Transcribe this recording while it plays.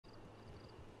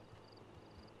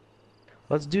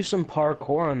Let's do some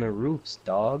parkour on the roofs,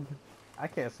 dog. I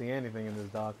can't see anything in this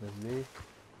darkness, dude.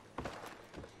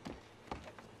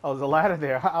 Oh, there's a ladder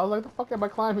there. I was like, the fuck am I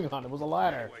climbing on? It was a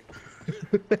ladder.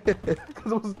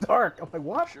 Because it was dark. I'm like,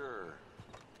 what? Sure.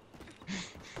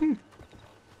 Hey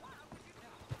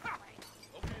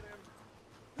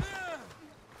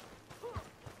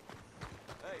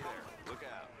there, look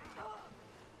out.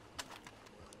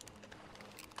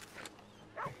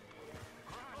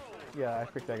 Yeah, I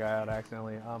freaked that guy out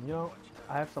accidentally. You know,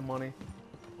 I have some money.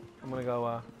 I'm gonna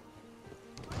go,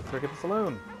 drink at the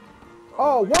saloon.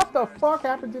 Oh, what the fuck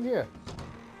happened in here?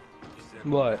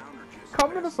 What?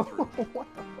 Come to the saloon. What the fuck?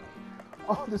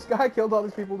 Oh, this guy killed all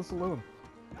these people in the saloon.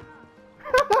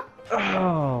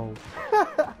 Oh.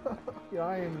 Yeah,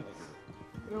 I am.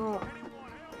 You know.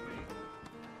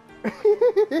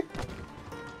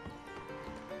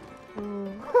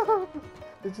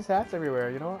 There's just hats everywhere.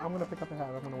 You know what? I'm gonna pick up a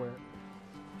hat. I'm gonna wear it.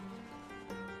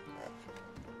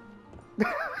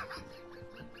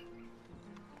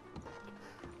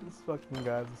 This fucking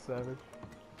guy's a savage.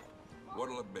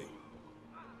 What'll it be?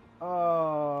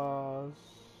 Oh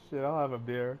shit! I'll have a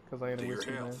beer because I ain't a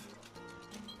whiskey man.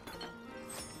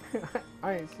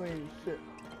 I ain't seen shit.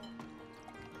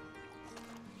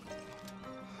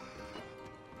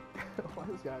 Why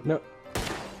this guy? No.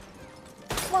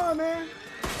 Come on, man.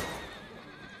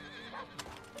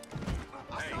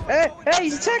 Hey, hey,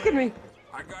 he's attacking me.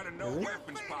 I got a no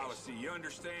weapons policy, you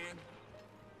understand?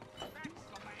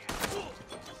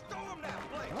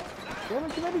 Damn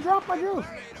it, you made me drop my juice.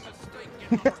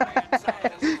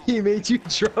 He made you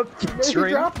drop your He made me drink.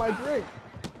 drop my drink.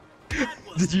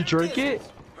 Did you drink it?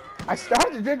 I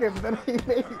started to drink it, but then he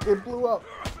made it blew up.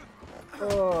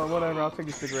 Oh, whatever. I'll take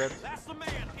a cigarette. That's the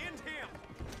man, end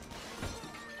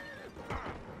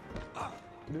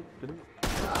him!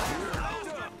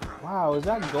 Wow, is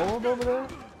that gold over there?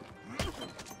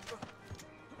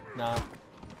 Nah.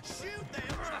 Shoot them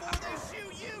before they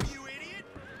shoot you, you idiot!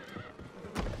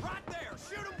 Right there,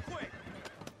 shoot them quick!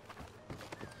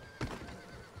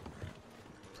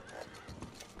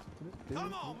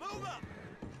 Come on, move up!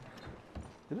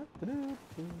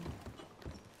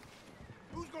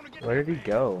 Who's gonna get Where did he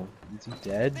go? Is he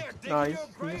dead? No, he's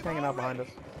just hanging out behind us.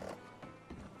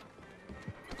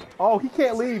 Oh, he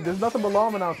can't leave. There's nothing but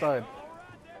lawmen outside.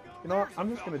 You know what? I'm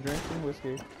just gonna drink some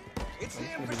whiskey. I'm just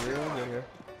gonna be real good here.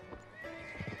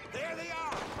 There they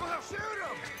are! Well, shoot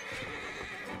them!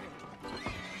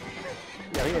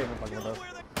 Yeah, he ain't even fucking with us.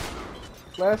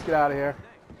 Let's get out of here.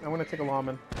 I'm gonna take a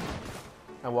lawman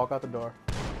and walk out the door.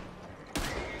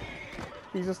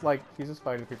 He's just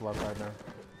fighting people outside now.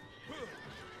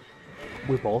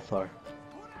 We both are.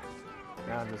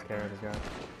 Yeah, I'm just carrying this guy.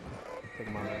 Take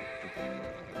him on there.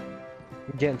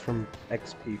 I'm getting from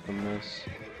XP from this.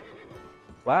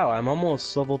 Wow, I'm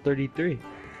almost level 33.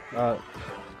 I'm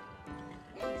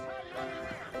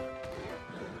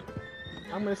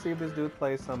gonna see if this dude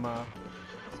plays some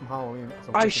Halloween.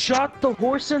 I shot the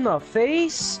horse in the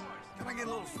face? Can I get a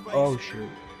little space? Oh shoot.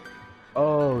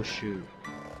 Oh shoot.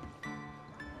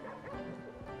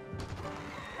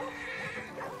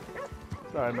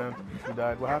 Sorry, man. You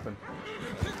died. What happened?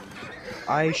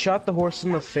 I shot the horse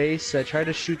in the face. I tried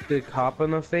to shoot the cop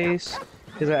in the face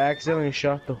because I accidentally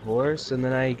shot the horse, and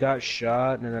then I got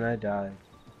shot, and then I died.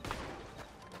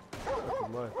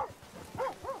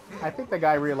 I think the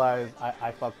guy realized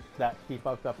he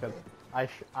fucked up because I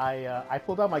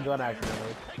pulled out my gun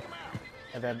accidentally,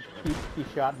 and then he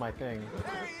shot my thing,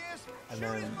 and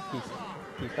then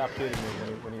he stopped shooting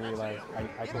me when he realized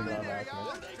I pulled it out by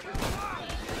accident.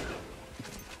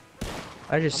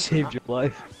 I just saved your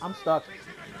life. I'm stuck.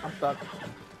 I'm stuck.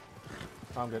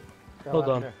 Oh, I'm good. Hold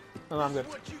on. No, I'm good.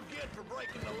 What you get for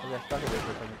breaking the I law? got stuck in there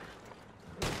for a second.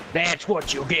 That's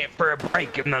what you get for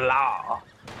breaking the law.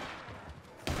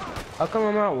 How come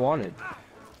I'm not wanted?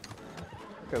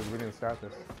 Because we didn't start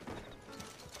this.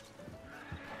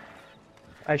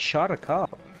 I shot a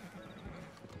cop.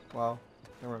 Well,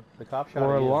 remember, the cop shot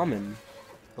Or at a you. lawman.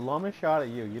 The lawman shot at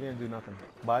you. You didn't do nothing.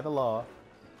 By the law.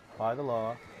 By the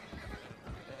law.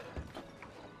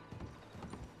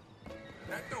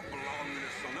 That don't belong in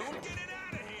the saloon. Get it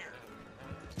out of here!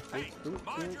 Hey,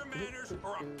 mind your manners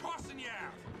or I'm tossing you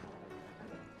out!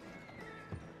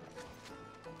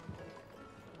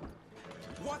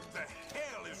 What the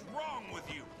hell is wrong with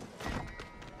you?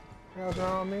 Hell's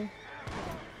wrong with me?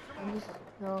 I'm just,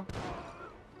 you know,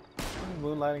 I'm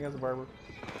moonlighting as a barber.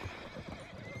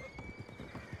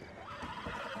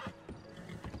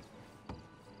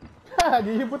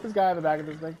 Did you put this guy in the back of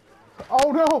this thing?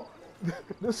 Oh no!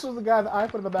 This was the guy that I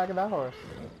put in the back of that horse.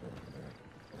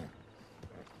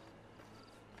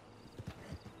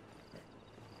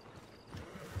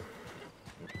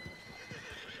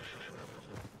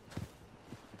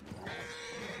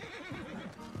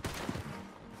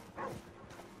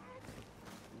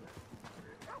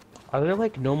 Are there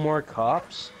like no more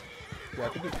cops? Yeah, I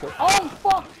think he's still. Oh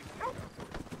fuck!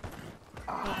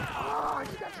 I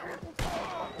just got trampled.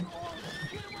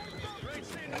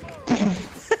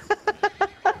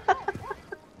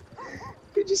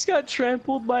 You just got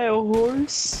trampled by a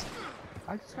horse?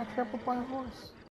 I just got trampled by a horse.